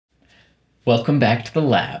Welcome back to the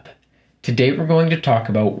lab. Today we're going to talk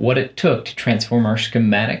about what it took to transform our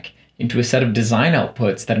schematic into a set of design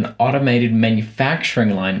outputs that an automated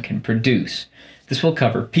manufacturing line can produce. This will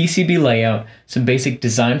cover PCB layout, some basic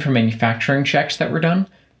design for manufacturing checks that were done,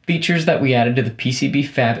 features that we added to the PCB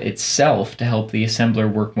fab itself to help the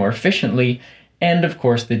assembler work more efficiently, and of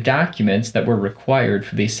course the documents that were required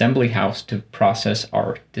for the assembly house to process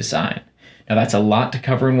our design. Now that's a lot to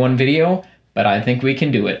cover in one video, but I think we can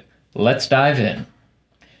do it. Let's dive in.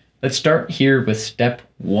 Let's start here with step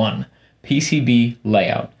 1, PCB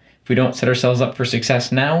layout. If we don't set ourselves up for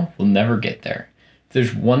success now, we'll never get there. If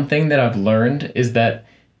there's one thing that I've learned is that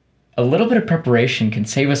a little bit of preparation can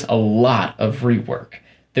save us a lot of rework.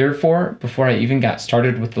 Therefore, before I even got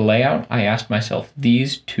started with the layout, I asked myself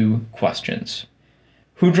these two questions.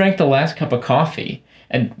 Who drank the last cup of coffee?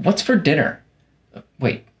 And what's for dinner?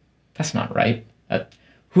 Wait, that's not right.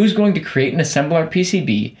 Who's going to create and assemble our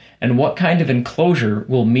PCB, and what kind of enclosure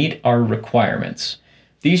will meet our requirements?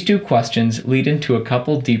 These two questions lead into a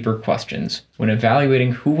couple deeper questions when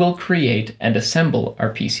evaluating who will create and assemble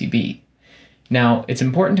our PCB. Now, it's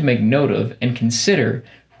important to make note of and consider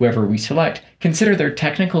whoever we select, consider their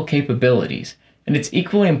technical capabilities, and it's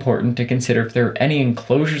equally important to consider if there are any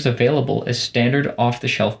enclosures available as standard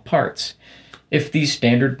off-the-shelf parts. If these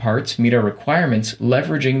standard parts meet our requirements,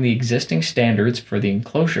 leveraging the existing standards for the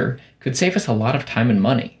enclosure could save us a lot of time and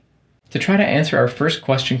money. To try to answer our first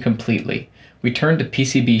question completely, we turn to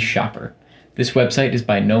PCB Shopper. This website is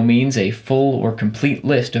by no means a full or complete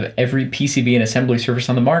list of every PCB and assembly service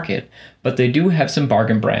on the market, but they do have some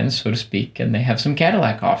bargain brands, so to speak, and they have some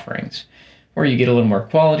Cadillac offerings, where you get a little more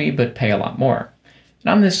quality but pay a lot more.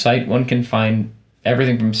 And on this site, one can find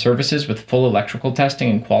everything from services with full electrical testing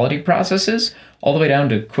and quality processes, all the way down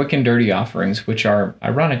to quick and dirty offerings, which are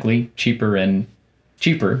ironically cheaper than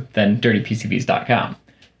dirtypcbs.com.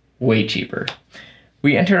 Way cheaper.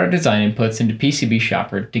 We entered our design inputs into PCB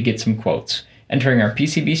Shopper to get some quotes, entering our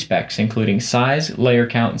PCB specs including size, layer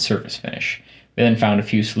count, and surface finish. We then found a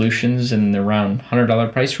few solutions in the around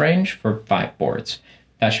 $100 price range for 5 boards.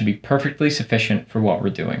 That should be perfectly sufficient for what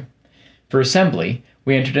we're doing. For assembly,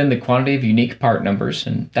 we entered in the quantity of unique part numbers,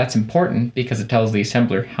 and that's important because it tells the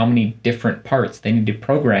assembler how many different parts they need to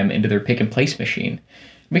program into their pick-and-place machine.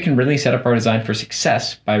 We can really set up our design for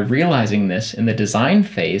success by realizing this in the design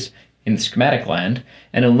phase in the schematic land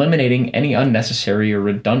and eliminating any unnecessary or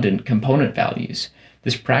redundant component values.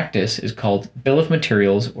 This practice is called bill of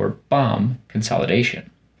materials or BOM consolidation.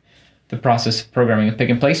 The process of programming a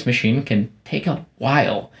pick-and-place machine can take a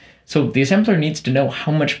while, so the assembler needs to know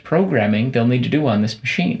how much programming they'll need to do on this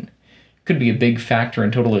machine. It could be a big factor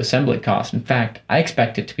in total assembly cost. In fact, I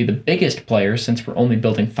expect it to be the biggest player since we're only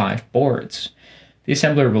building 5 boards. The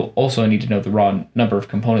assembler will also need to know the raw number of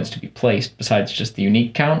components to be placed besides just the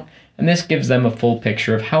unique count, and this gives them a full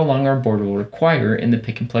picture of how long our board will require in the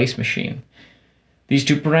pick-and-place machine. These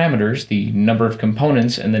two parameters, the number of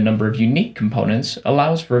components and the number of unique components,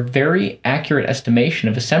 allows for a very accurate estimation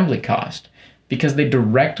of assembly cost, because they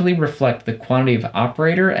directly reflect the quantity of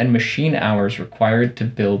operator and machine hours required to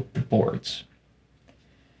build the boards.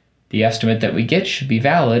 The estimate that we get should be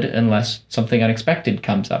valid unless something unexpected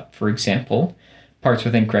comes up. For example, parts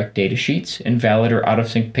with incorrect data sheets, invalid or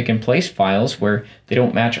out-of-sync pick-and-place files where they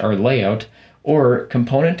don't match our layout, or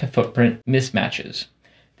component to footprint mismatches.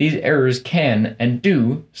 These errors can and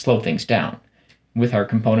do slow things down. With our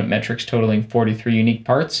component metrics totaling 43 unique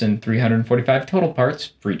parts and 345 total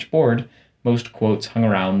parts for each board, most quotes hung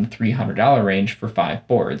around the $300 range for 5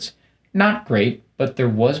 boards. Not great, but there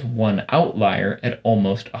was one outlier at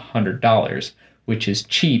almost $100, which is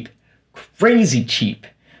cheap, crazy cheap.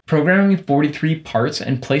 Programming 43 parts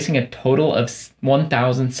and placing a total of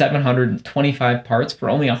 1,725 parts for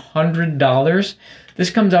only $100, this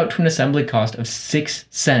comes out to an assembly cost of 6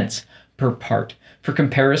 cents per part. For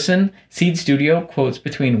comparison, Seed Studio quotes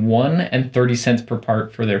between 1 and 30 cents per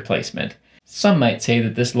part for their placement. Some might say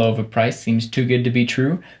that this low of a price seems too good to be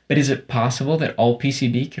true, but is it possible that all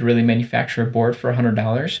PCB could really manufacture a board for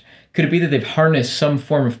 $100? Could it be that they've harnessed some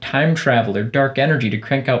form of time travel or dark energy to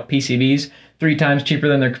crank out PCBs 3 times cheaper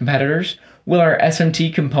than their competitors? Will our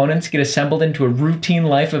SMT components get assembled into a routine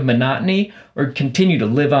life of monotony, or continue to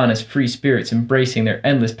live on as free spirits embracing their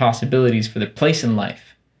endless possibilities for their place in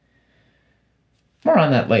life? More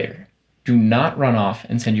on that later. Do not run off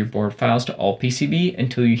and send your board files to all PCB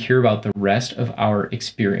until you hear about the rest of our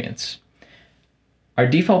experience. Our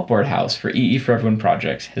default board house for EEforEveryone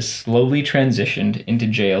projects has slowly transitioned into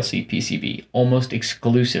JLC PCB almost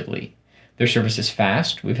exclusively. Their service is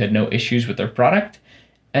fast, we've had no issues with their product,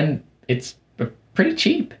 and it's pretty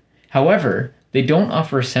cheap. However, they don't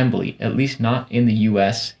offer assembly, at least not in the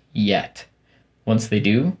US yet. Once they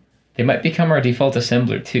do, they might become our default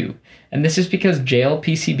assembler too, and this is because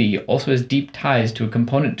JLPCB also has deep ties to a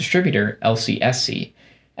component distributor, LCSC,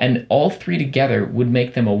 and all three together would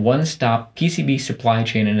make them a one-stop PCB supply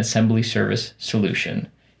chain and assembly service solution.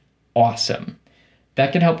 Awesome.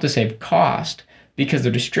 That can help to save cost because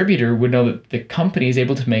the distributor would know that the company is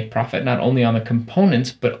able to make profit not only on the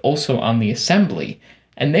components but also on the assembly,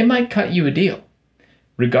 and they might cut you a deal.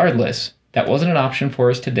 Regardless, that wasn't an option for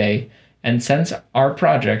us today, and since our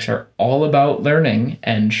projects are all about learning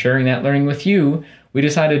and sharing that learning with you, we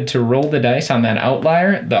decided to roll the dice on that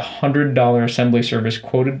outlier, the $100 assembly service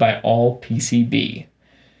quoted by All PCB.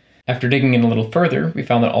 After digging in a little further, we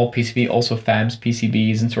found that All PCB also fabs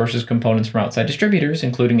PCBs and sources components from outside distributors,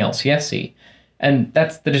 including LCSC. And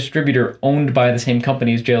that's the distributor owned by the same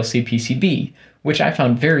company as JLC PCB, which I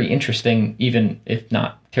found very interesting, even if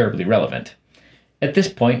not terribly relevant. At this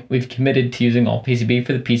point, we've committed to using All PCB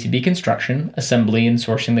for the PCB construction, assembly, and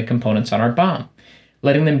sourcing the components on our BOM.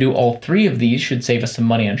 Letting them do all three of these should save us some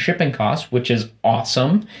money on shipping costs, which is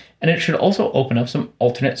awesome, and it should also open up some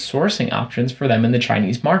alternate sourcing options for them in the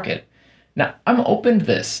Chinese market. Now, I'm open to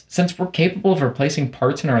this, since we're capable of replacing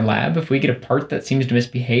parts in our lab if we get a part that seems to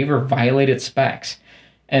misbehave or violate its specs.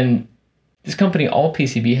 And this company, All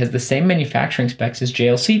PCB, has the same manufacturing specs as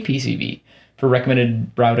JLC PCB for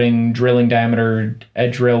recommended routing, drilling diameter,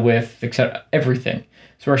 edge rail width, etc., everything.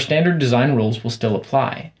 So our standard design rules will still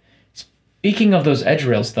apply. Speaking of those edge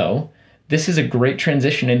rails, though, this is a great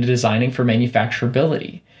transition into designing for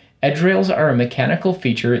manufacturability. Edge rails are a mechanical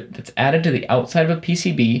feature that's added to the outside of a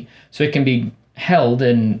PCB so it can be held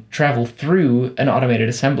and travel through an automated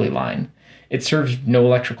assembly line. It serves no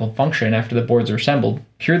electrical function after the boards are assembled,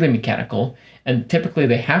 purely mechanical, and typically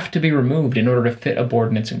they have to be removed in order to fit a board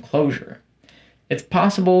in its enclosure. It's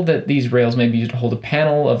possible that these rails may be used to hold a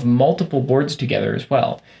panel of multiple boards together as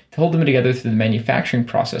well, to hold them together through the manufacturing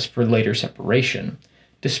process for later separation.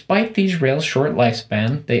 Despite these rails' short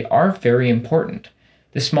lifespan, they are very important.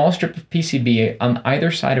 The small strip of PCB on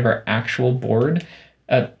either side of our actual board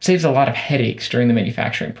saves a lot of headaches during the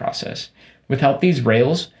manufacturing process. Without these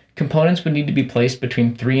rails, components would need to be placed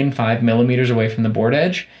between 3 and 5 millimeters away from the board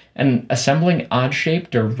edge, and assembling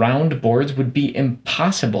odd-shaped or round boards would be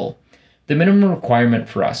impossible. The minimum requirement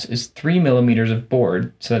for us is 3 millimeters of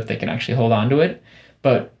board so that they can actually hold on to it,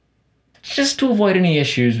 but just to avoid any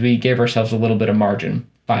issues, we gave ourselves a little bit of margin,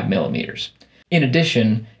 5 millimeters. In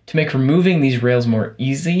addition, to make removing these rails more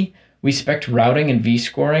easy, we spec'd routing and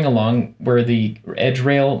V-scoring along where the edge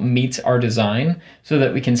rail meets our design so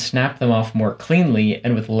that we can snap them off more cleanly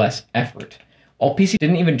and with less effort. All PCB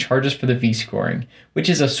didn't even charge us for the V-scoring, which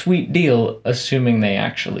is a sweet deal, assuming they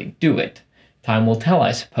actually do it. Time will tell,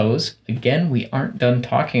 I suppose. Again, we aren't done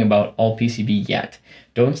talking about All PCB yet.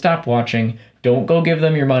 Don't stop watching. Don't go give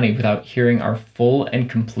them your money without hearing our full and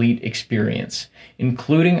complete experience,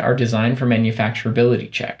 including our design for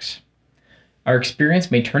manufacturability checks. Our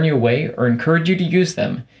experience may turn you away or encourage you to use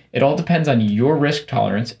them. It all depends on your risk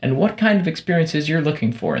tolerance and what kind of experiences you're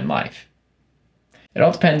looking for in life. It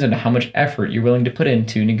all depends on how much effort you're willing to put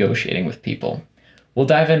into negotiating with people. We'll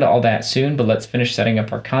dive into all that soon, but let's finish setting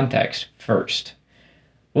up our context first.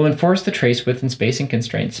 We'll enforce the trace width and spacing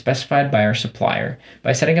constraints specified by our supplier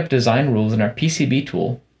by setting up design rules in our PCB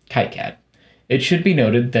tool, KiteCat. It should be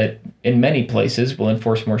noted that in many places we'll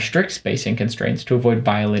enforce more strict spacing constraints to avoid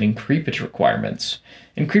violating creepage requirements.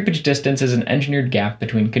 And creepage distance is an engineered gap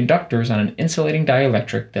between conductors on an insulating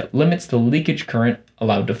dielectric that limits the leakage current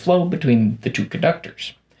allowed to flow between the two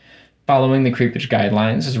conductors. Following the creepage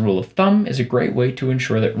guidelines as a rule of thumb is a great way to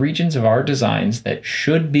ensure that regions of our designs that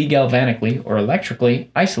should be galvanically or electrically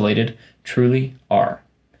isolated truly are.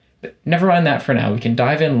 But never mind that for now, we can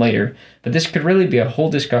dive in later, but this could really be a whole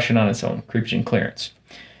discussion on its own, creepage and clearance.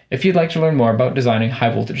 If you'd like to learn more about designing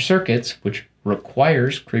high voltage circuits, which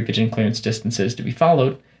requires creepage and clearance distances to be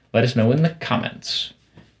followed, let us know in the comments.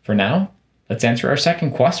 For now, let's answer our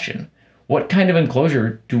second question. What kind of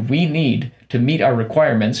enclosure do we need to meet our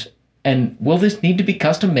requirements? And will this need to be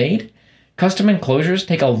custom made? Custom enclosures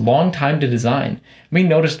take a long time to design. We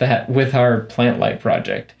noticed that with our plant light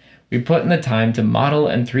project. We put in the time to model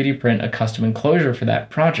and 3D print a custom enclosure for that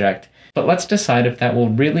project, but let's decide if that will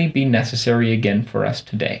really be necessary again for us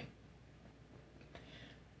today.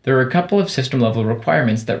 There are a couple of system level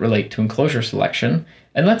requirements that relate to enclosure selection,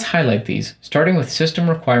 and let's highlight these, starting with System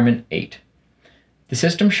Requirement 8. The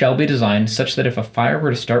system shall be designed such that if a fire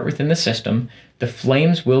were to start within the system, the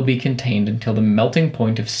flames will be contained until the melting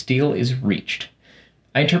point of steel is reached.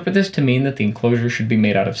 I interpret this to mean that the enclosure should be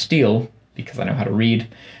made out of steel, because I know how to read,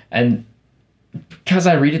 and because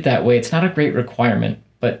I read it that way, it's not a great requirement,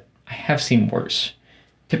 but I have seen worse.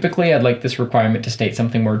 Typically, I'd like this requirement to state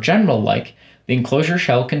something more general like, the enclosure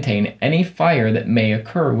shall contain any fire that may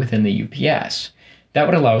occur within the UPS. That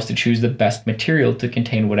would allow us to choose the best material to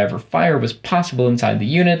contain whatever fire was possible inside the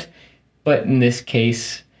unit, but in this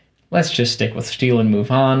case, let's just stick with steel and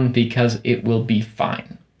move on because it will be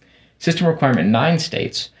fine. System requirement 9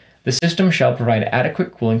 states, the system shall provide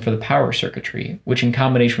adequate cooling for the power circuitry, which in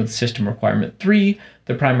combination with system requirement 3,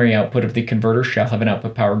 the primary output of the converter shall have an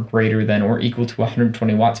output power greater than or equal to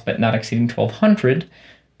 120 watts but not exceeding 1200.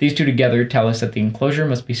 These two together tell us that the enclosure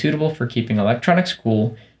must be suitable for keeping electronics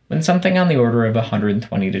cool when something on the order of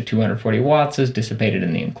 120 to 240 watts is dissipated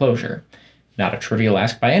in the enclosure. Not a trivial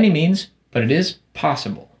ask by any means, but it is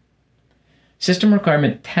possible. System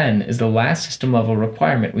requirement 10 is the last system level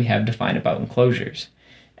requirement we have defined about enclosures.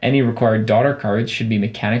 Any required daughter cards should be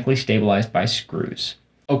mechanically stabilized by screws.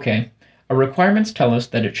 Okay, our requirements tell us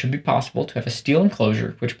that it should be possible to have a steel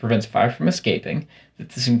enclosure which prevents fire from escaping, that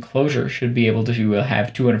this enclosure should be able to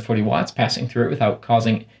have 240 watts passing through it without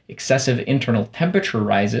causing excessive internal temperature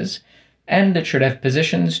rises, and it should have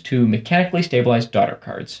positions to mechanically stabilize daughter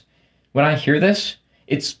cards. When I hear this,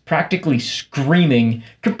 it's practically screaming,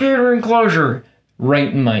 "Computer enclosure!"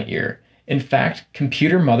 right in my ear. In fact,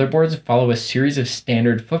 computer motherboards follow a series of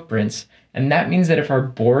standard footprints, and that means that if our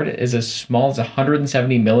board is as small as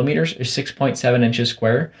 170 millimeters or 6.7 inches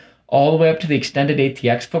square, all the way up to the extended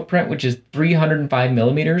ATX footprint, which is 305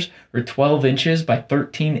 millimeters or 12 inches by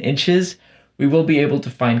 13 inches, we will be able to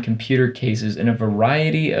find computer cases in a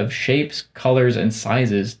variety of shapes, colors, and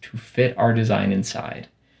sizes to fit our design inside.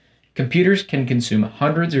 Computers can consume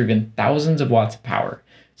hundreds or even thousands of watts of power,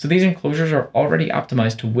 so these enclosures are already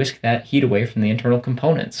optimized to whisk that heat away from the internal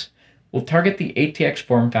components. We'll target the ATX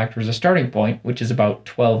form factor as a starting point, which is about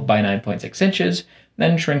 12 by 9.6 inches,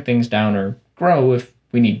 then shrink things down or grow if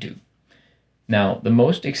we need to. Now, the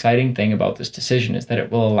most exciting thing about this decision is that it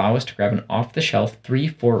will allow us to grab an off-the-shelf 3,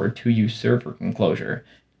 4, or 2U server enclosure.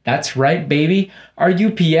 That's right, baby! Our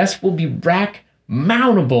UPS will be rack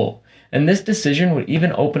mountable! And this decision would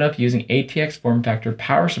even open up using ATX form factor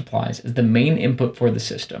power supplies as the main input for the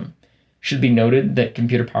system. Should be noted that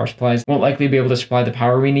computer power supplies won't likely be able to supply the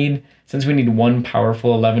power we need, since we need one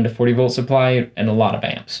powerful 11 to 40 volt supply and a lot of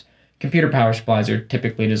amps. Computer power supplies are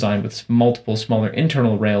typically designed with multiple smaller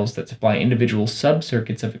internal rails that supply individual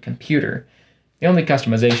sub-circuits of a computer. The only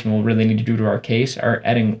customization we'll really need to do to our case are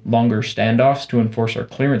adding longer standoffs to enforce our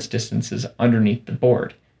clearance distances underneath the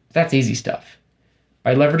board. But that's easy stuff.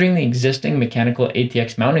 By leveraging the existing mechanical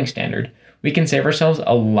ATX mounting standard, we can save ourselves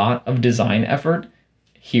a lot of design effort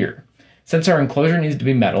here. Since our enclosure needs to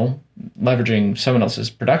be metal, leveraging someone else's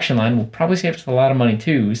production line will probably save us a lot of money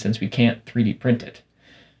too, since we can't 3D print it.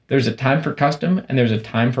 There's a time for custom and there's a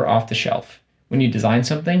time for off the shelf. When you design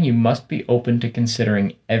something, you must be open to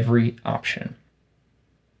considering every option.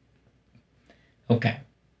 Okay,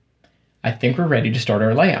 I think we're ready to start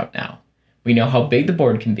our layout now. We know how big the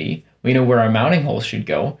board can be, we know where our mounting holes should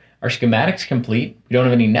go, our schematic's complete, we don't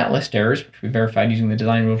have any netlist errors, which we verified using the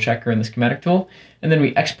design rule checker and the schematic tool, and then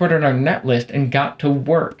we exported our netlist and got to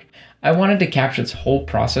work. I wanted to capture this whole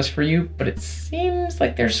process for you, but it seems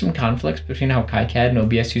like there's some conflicts between how KiCad and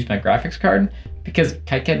OBS use my graphics card, because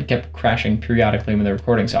KiCad kept crashing periodically when the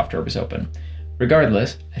recording software was open.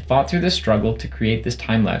 Regardless, I fought through the struggle to create this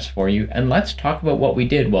time-lapse for you, and let's talk about what we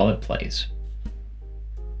did while it plays.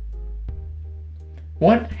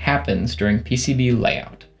 What happens during PCB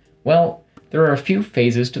layout? Well, there are a few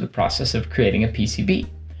phases to the process of creating a PCB.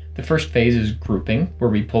 The first phase is grouping, where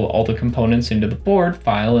we pull all the components into the board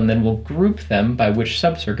file and then we'll group them by which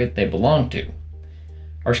subcircuit they belong to.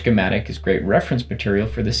 Our schematic is great reference material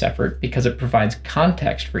for this effort because it provides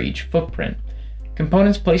context for each footprint.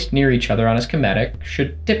 Components placed near each other on a schematic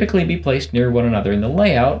should typically be placed near one another in the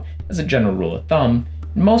layout as a general rule of thumb,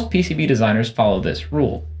 and most PCB designers follow this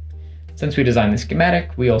rule. Since we designed the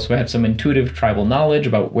schematic, we also have some intuitive tribal knowledge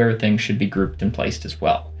about where things should be grouped and placed as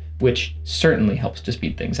well, which certainly helps to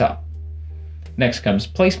speed things up. Next comes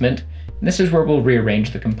placement, and this is where we'll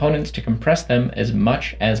rearrange the components to compress them as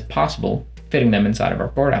much as possible, fitting them inside of our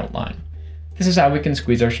board outline. This is how we can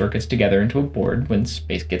squeeze our circuits together into a board when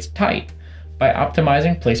space gets tight. By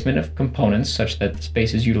optimizing placement of components such that the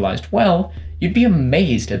space is utilized well, you'd be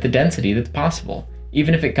amazed at the density that's possible,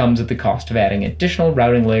 even if it comes at the cost of adding additional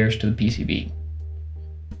routing layers to the PCB.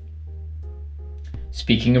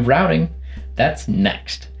 Speaking of routing, that's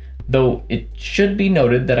next. Though it should be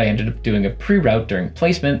noted that I ended up doing a pre-route during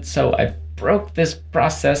placement, so I broke this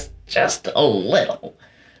process just a little.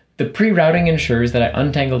 The pre-routing ensures that I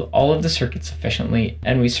untangled all of the circuits sufficiently,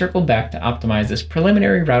 and we circled back to optimize this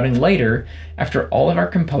preliminary routing later after all of our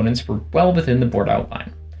components were well within the board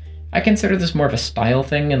outline. I consider this more of a style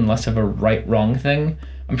thing and less of a right-wrong thing.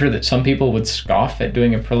 I'm sure that some people would scoff at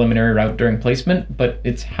doing a preliminary route during placement, but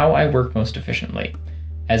it's how I work most efficiently.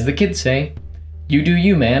 As the kids say, you do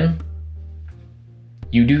you, man.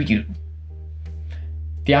 You do you.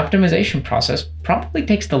 The optimization process probably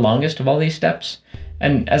takes the longest of all these steps,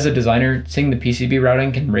 and as a designer, seeing the PCB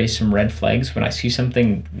routing can raise some red flags when I see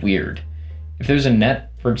something weird. If there's a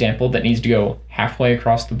net, for example, that needs to go halfway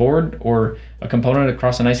across the board, or a component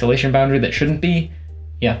across an isolation boundary that shouldn't be,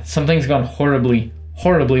 yeah, something's gone horribly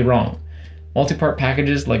wrong. Multi-part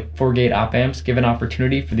packages like 4-gate op-amps give an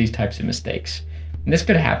opportunity for these types of mistakes. And this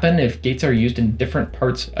could happen if gates are used in different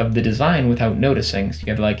parts of the design without noticing. So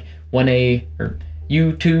you have like 1A or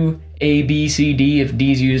U2, A, B, C, D, if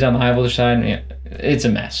D is used on the high voltage side, it's a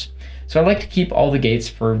mess. So I like to keep all the gates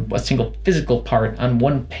for a single physical part on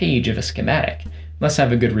one page of a schematic, unless I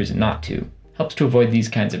have a good reason not to. Helps to avoid these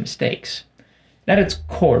kinds of mistakes. And at its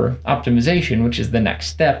core, optimization, which is the next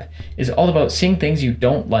step, is all about seeing things you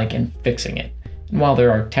don't like and fixing it. And while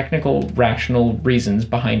there are technical, rational reasons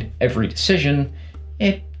behind every decision,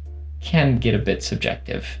 it can get a bit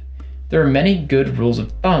subjective. There are many good rules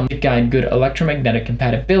of thumb that guide good electromagnetic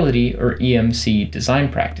compatibility, or EMC,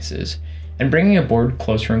 design practices, and bringing a board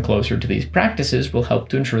closer and closer to these practices will help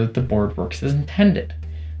to ensure that the board works as intended.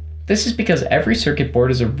 This is because every circuit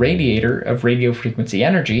board is a radiator of radio frequency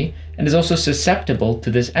energy and is also susceptible to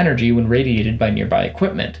this energy when radiated by nearby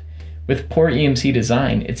equipment. With poor EMC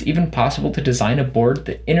design, it's even possible to design a board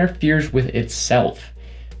that interferes with itself.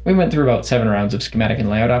 We went through about 7 rounds of schematic and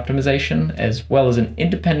layout optimization, as well as an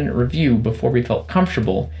independent review before we felt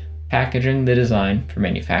comfortable packaging the design for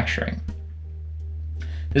manufacturing.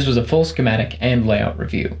 This was a full schematic and layout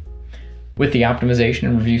review. With the optimization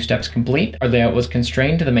and review steps complete, our layout was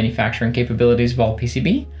constrained to the manufacturing capabilities of all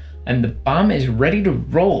PCB, and the BOM is ready to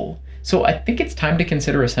roll, so I think it's time to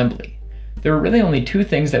consider assembly. There were really only 2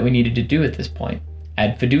 things that we needed to do at this point: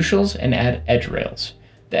 add fiducials and add edge rails.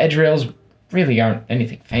 The edge rails really aren't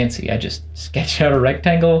anything fancy. I just sketched out a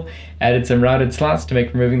rectangle, added some routed slots to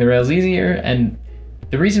make removing the rails easier, and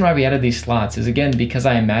the reason why we added these slots is again because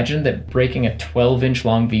I imagined that breaking a 12-inch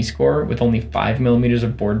long V-score with only 5mm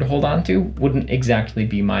of board to hold on to wouldn't exactly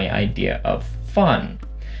be my idea of fun.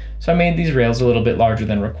 So I made these rails a little bit larger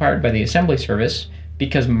than required by the assembly service,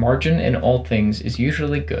 because margin in all things is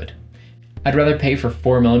usually good. I'd rather pay for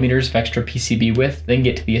 4mm of extra PCB width than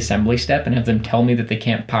get to the assembly step and have them tell me that they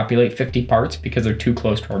can't populate 50 parts because they're too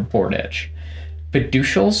close to our board edge.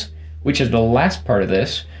 Fiducials, which is the last part of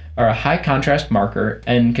this, are a high contrast marker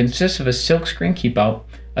and consists of a silkscreen keepout,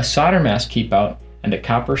 a solder mask keepout, and a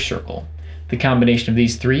copper circle. The combination of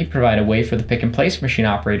these 3 provide a way for the pick and place machine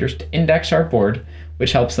operators to index our board,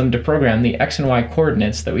 which helps them to program the X and Y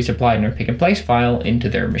coordinates that we supplied in our pick and place file into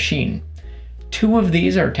their machine. 2 of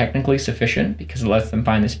these are technically sufficient because it lets them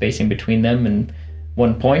find the spacing between them and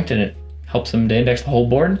one point, and it helps them to index the whole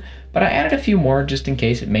board, but I added a few more just in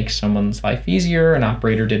case it makes someone's life easier or an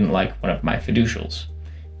operator didn't like one of my fiducials.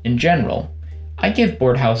 In general, I give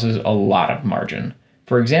board houses a lot of margin.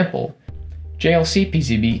 For example, JLC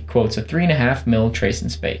PCB quotes a 3.5mm trace in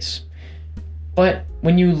space. But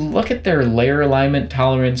when you look at their layer alignment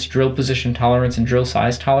tolerance, drill position tolerance, and drill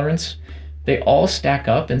size tolerance, they all stack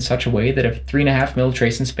up in such a way that if 3.5mm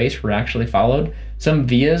trace in space were actually followed, some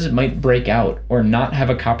vias might break out or not have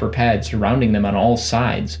a copper pad surrounding them on all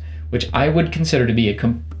sides, which I would consider to be a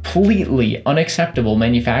completely unacceptable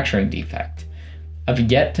manufacturing defect.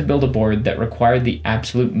 I've yet to build a board that required the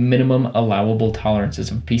absolute minimum allowable tolerances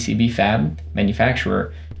of a PCB fab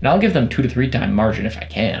manufacturer, and I'll give them 2 to 3 times margin if I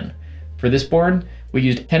can. For this board, we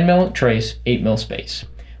used 10mm trace, 8mm space.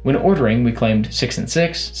 When ordering, we claimed 6 and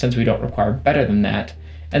 6, since we don't require better than that,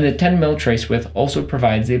 and the 10mm trace width also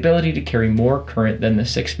provides the ability to carry more current than the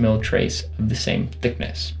 6mm trace of the same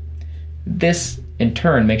thickness. This, in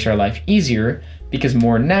turn, makes our life easier because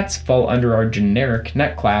more nets fall under our generic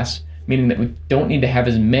net class, meaning that we don't need to have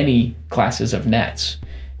as many classes of nets.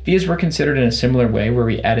 These were considered in a similar way, where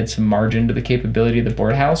we added some margin to the capability of the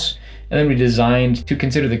board house, and then we designed to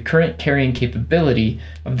consider the current carrying capability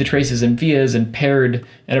of the traces and vias and paired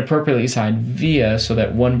an appropriately sized via so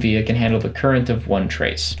that one via can handle the current of one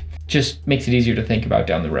trace. Just makes it easier to think about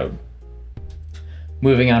down the road.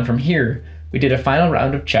 Moving on from here, we did a final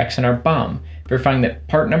round of checks in our BOM, verifying that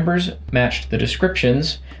part numbers matched the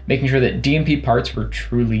descriptions, making sure that DMP parts were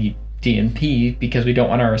truly DMP because we don't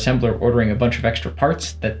want our assembler ordering a bunch of extra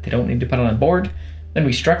parts that they don't need to put on a board. Then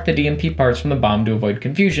we struck the DMP parts from the BOM to avoid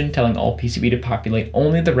confusion, telling all PCB to populate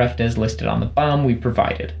only the refdes listed on the BOM we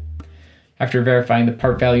provided. After verifying the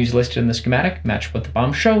part values listed in the schematic match what the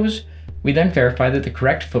BOM shows, We then verified that the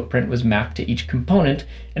correct footprint was mapped to each component,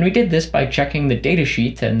 and we did this by checking the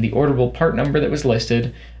datasheet and the orderable part number that was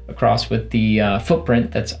listed across with the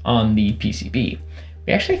footprint that's on the PCB.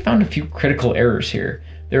 We actually found a few critical errors here.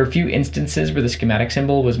 There are a few instances where the schematic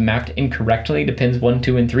symbol was mapped incorrectly to pins 1,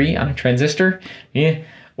 2, and 3 on a transistor,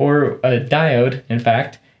 or a diode, in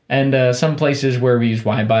fact, and some places where we use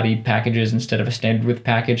Y-body packages instead of a standard width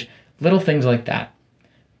package, little things like that.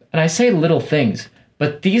 And I say little things,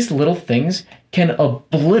 but these little things can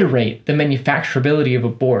obliterate the manufacturability of a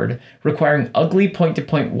board, requiring ugly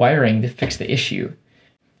point-to-point wiring to fix the issue.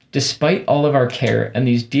 Despite all of our care and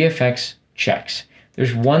these DFX checks,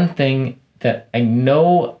 there's one thing that I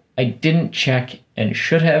know I didn't check and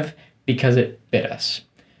should have because it bit us.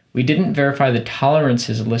 We didn't verify the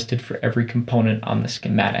tolerances listed for every component on the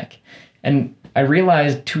schematic. And I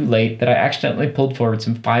realized too late that I accidentally pulled forward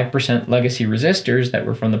some 5% legacy resistors that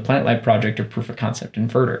were from the Plant Life project or proof of concept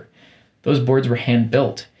inverter. Those boards were hand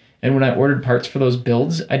built, and when I ordered parts for those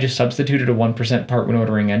builds, I just substituted a 1% part when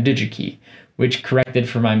ordering on DigiKey, which corrected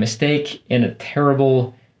for my mistake in a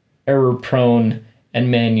terrible, error-prone, and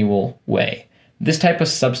manual way. This type of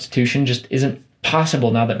substitution just isn't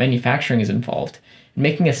possible now that manufacturing is involved.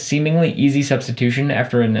 Making a seemingly easy substitution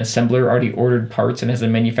after an assembler already ordered parts and has a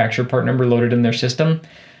manufacturer part number loaded in their system,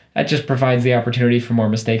 that just provides the opportunity for more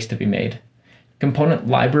mistakes to be made. Component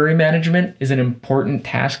library management is an important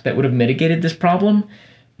task that would have mitigated this problem,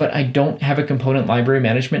 but I don't have a component library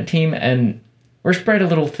management team and we're spread a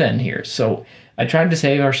little thin here, so I tried to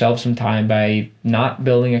save ourselves some time by not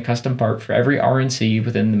building a custom part for every RNC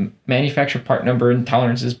within the manufacturer part number and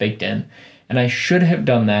tolerances baked in, and I should have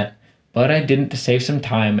done that, but I didn't to save some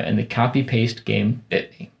time and the copy-paste game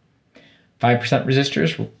bit me. 5%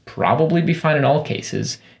 resistors will probably be fine in all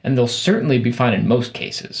cases, and they'll certainly be fine in most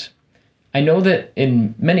cases. I know that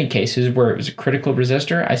in many cases where it was a critical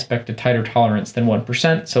resistor, I spec'd a tighter tolerance than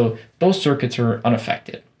 1%, so those circuits are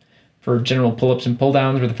unaffected. For general pull-ups and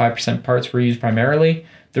pull-downs where the 5% parts were used primarily,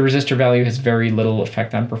 the resistor value has very little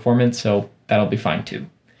effect on performance, so that'll be fine too.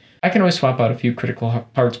 I can always swap out a few critical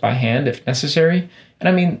parts by hand if necessary, and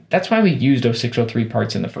I mean, that's why we used 0603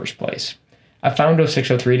 parts in the first place. I found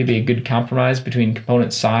 0603 to be a good compromise between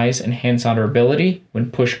component size and hand solderability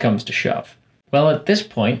when push comes to shove. Well, at this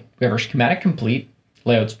point, we have our schematic complete,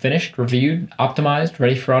 layouts finished, reviewed, optimized,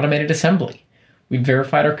 ready for automated assembly. We've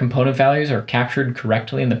verified our component values are captured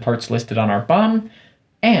correctly in the parts listed on our BOM,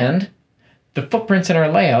 and the footprints in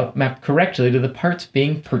our layout map correctly to the parts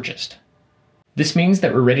being purchased. This means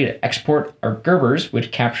that we're ready to export our Gerbers,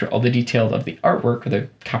 which capture all the detail of the artwork, or the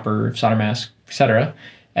copper solder mask, etc.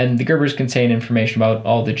 And the Gerbers contain information about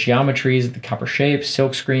all the geometries, the copper shapes,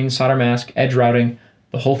 silk screen, solder mask, edge routing,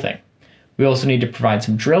 the whole thing. We also need to provide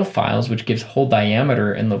some drill files, which gives hole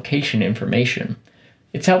diameter and location information.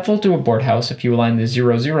 It's helpful to a board house if you align the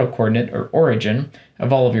 00 coordinate or origin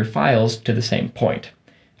of all of your files to the same point.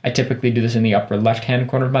 I typically do this in the upper left-hand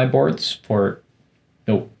corner of my boards for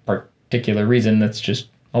no particular reason, that's just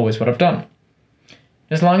always what I've done.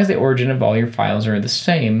 As long as the origin of all your files are the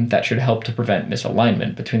same, that should help to prevent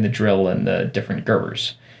misalignment between the drill and the different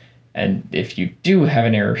Gerbers. And if you do have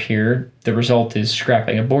an error here, the result is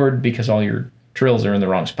scrapping a board because all your drills are in the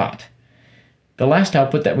wrong spot. The last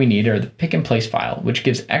output that we need are the pick and place file, which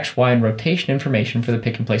gives X, Y, and rotation information for the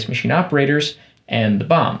pick and place machine operators, and the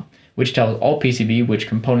BOM, which tells all PCB which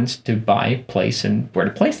components to buy, place, and where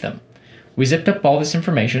to place them. We zipped up all this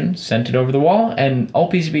information, sent it over the wall, and all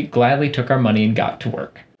PCB gladly took our money and got to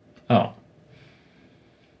work. Oh.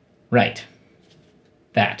 Right.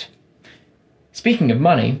 That. Speaking of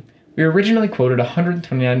money, we were originally quoted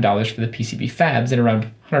 $129 for the PCB fabs and around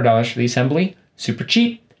 $100 for the assembly. Super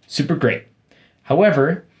cheap, super great.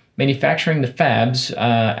 However, manufacturing the fabs,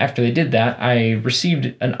 after they did that, I received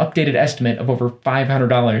an updated estimate of over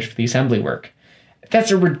 $500 for the assembly work.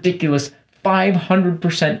 That's a ridiculous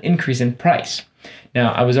 500% increase in price.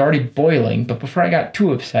 Now, I was already boiling, but before I got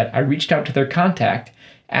too upset, I reached out to their contact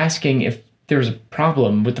asking if there was a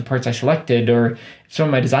problem with the parts I selected or if some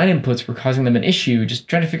of my design inputs were causing them an issue, just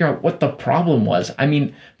trying to figure out what the problem was. I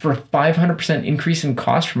mean, for a 500% increase in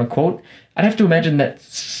cost from a quote, I'd have to imagine that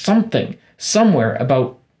something, somewhere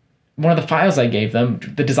about one of the files I gave them,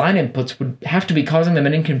 the design inputs would have to be causing them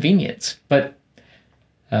an inconvenience. But,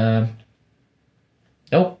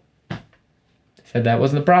 nope. Said that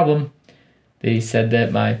wasn't the problem. They said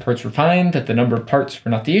that my parts were fine, that the number of parts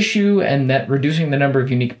were not the issue, and that reducing the number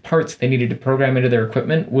of unique parts they needed to program into their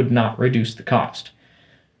equipment would not reduce the cost.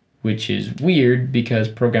 Which is weird because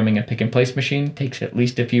programming a pick-and-place machine takes at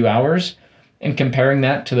least a few hours, and comparing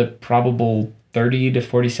that to the probable 30 to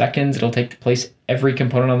 40 seconds it'll take to place every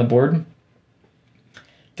component on the board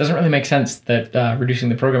doesn't really make sense that reducing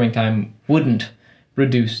the programming time wouldn't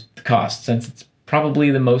reduce the cost, since it's probably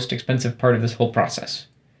the most expensive part of this whole process.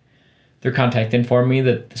 Their contact informed me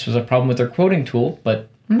that this was a problem with their quoting tool, but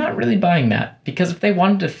I'm not really buying that, because if they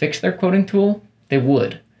wanted to fix their quoting tool, they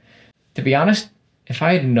would. To be honest, if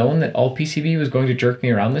I had known that all PCB was going to jerk me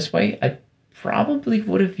around this way, I probably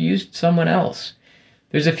would have used someone else.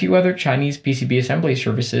 There's a few other Chinese PCB assembly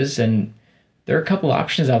services, and there are a couple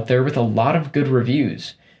options out there with a lot of good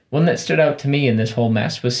reviews. One that stood out to me in this whole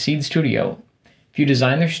mess was Seed Studio. If you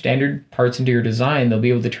design their standard parts into your design, they'll be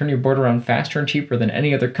able to turn your board around faster and cheaper than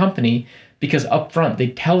any other company, because up front they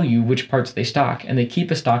tell you which parts they stock, and they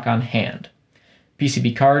keep a stock on hand.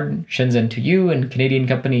 PCB Card, Shenzhen to You, and Canadian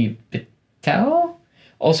company Pitfalls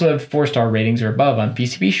also have 4-star ratings or above on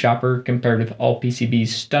PCB Shopper, compared with all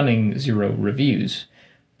PCB's stunning 0 reviews.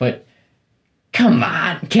 But come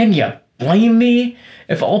on, can you blame me?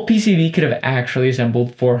 If all PCB could have actually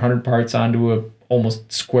assembled 400 parts onto a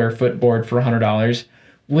almost square foot board for $100,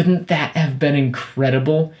 wouldn't that have been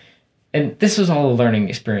incredible? And this was all a learning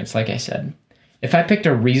experience, like I said. If I picked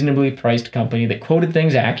a reasonably priced company that quoted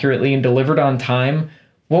things accurately and delivered on time,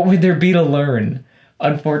 what would there be to learn?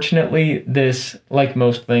 Unfortunately, this, like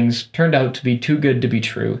most things, turned out to be too good to be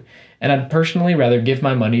true, and I'd personally rather give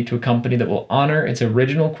my money to a company that will honor its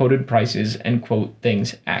original quoted prices and quote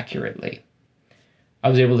things accurately. I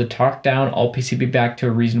was able to talk down all PCB back to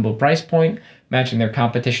a reasonable price point, matching their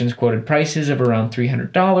competition's quoted prices of around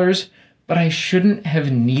 $300, but I shouldn't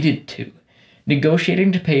have needed to.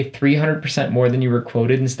 Negotiating to pay 300% more than you were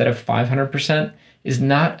quoted instead of 500% is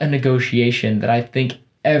not a negotiation that I think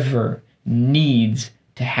ever needs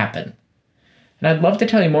to happen. And I'd love to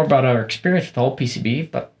tell you more about our experience with all PCB,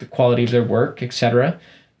 about the quality of their work, etc.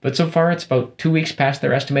 But so far it's about 2 weeks past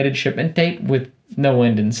their estimated shipment date with no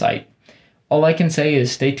end in sight. All I can say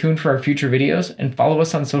is stay tuned for our future videos and follow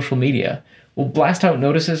us on social media. We'll blast out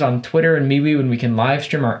notices on Twitter and MeWe when we can live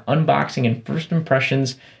stream our unboxing and first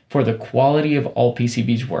impressions for the quality of all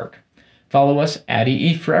PCB's work. Follow us at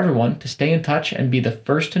EEforEveryone to stay in touch and be the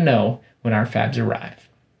first to know when our fabs arrive.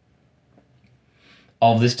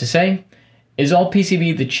 All this to say, is all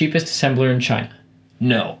PCB the cheapest assembler in China?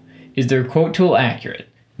 No. Is their quote tool accurate?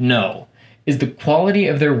 No. Is the quality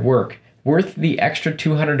of their work worth the extra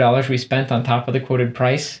 $200 we spent on top of the quoted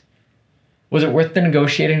price? Was it worth the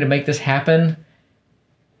negotiating to make this happen?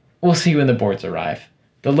 We'll see when the boards arrive.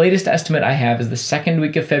 The latest estimate I have is the 2nd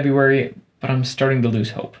week of February, but I'm starting to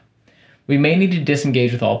lose hope. We may need to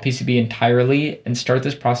disengage with all PCB entirely and start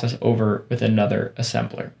this process over with another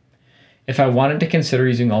assembler. If I wanted to consider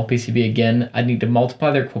using all PCB again, I'd need to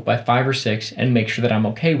multiply their quote by 5 or 6 and make sure that I'm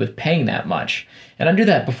okay with paying that much. And I'd do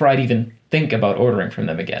that before I'd even think about ordering from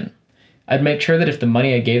them again. I'd make sure that if the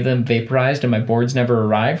money I gave them vaporized and my boards never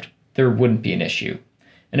arrived, there wouldn't be an issue.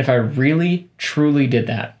 And if I really, truly did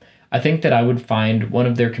that, I think that I would find one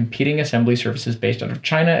of their competing assembly services based out of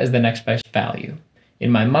China as the next best value.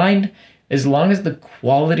 In my mind, as long as the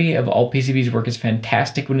quality of all PCB's work is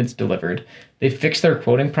fantastic when it's delivered, they fix their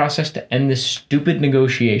quoting process to end this stupid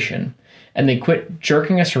negotiation, and they quit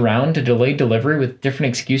jerking us around to delay delivery with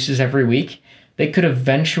different excuses every week, they could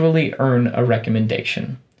eventually earn a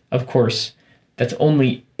recommendation. Of course, that's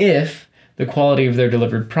only if the quality of their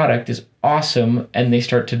delivered product is awesome and they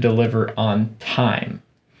start to deliver on time.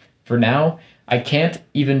 For now, I can't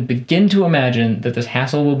even begin to imagine that this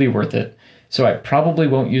hassle will be worth it, so I probably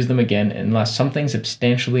won't use them again unless something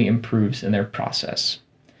substantially improves in their process.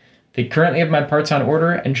 They currently have my parts on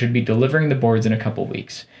order and should be delivering the boards in a couple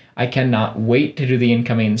weeks. I cannot wait to do the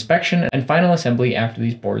incoming inspection and final assembly after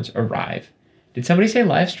these boards arrive. Did somebody say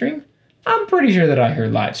live stream? I'm pretty sure that I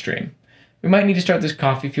heard live stream. We might need to start this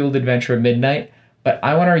coffee-fueled adventure at midnight, but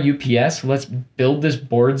I want our UPS. Let's build this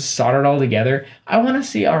board, solder it all together. I want to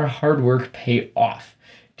see our hard work pay off.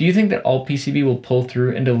 Do you think that all PCB will pull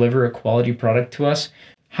through and deliver a quality product to us?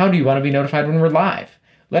 How do you want to be notified when we're live?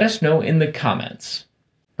 Let us know in the comments.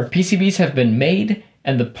 Our PCBs have been made,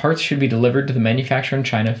 and the parts should be delivered to the manufacturer in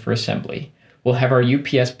China for assembly. We'll have our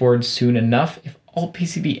UPS board soon enough if all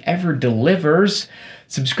PCB ever delivers.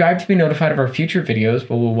 Subscribe to be notified of our future videos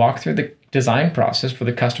where we'll walk through the design process for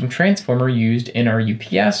the custom transformer used in our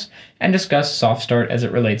UPS and discuss soft start as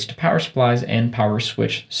it relates to power supplies and power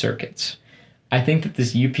switch circuits. I think that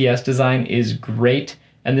this UPS design is great,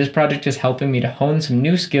 and this project is helping me to hone some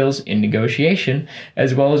new skills in negotiation,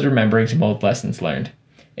 as well as remembering some old lessons learned.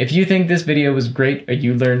 If you think this video was great or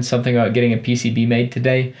you learned something about getting a PCB made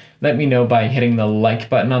today, let me know by hitting the like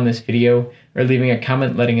button on this video or leaving a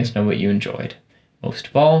comment letting us know what you enjoyed. Most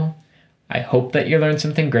of all, I hope that you learned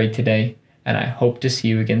something great today, and I hope to see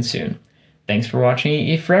you again soon. Thanks for watching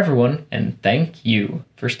EE for Everyone, and thank you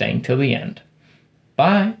for staying till the end.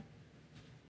 Bye!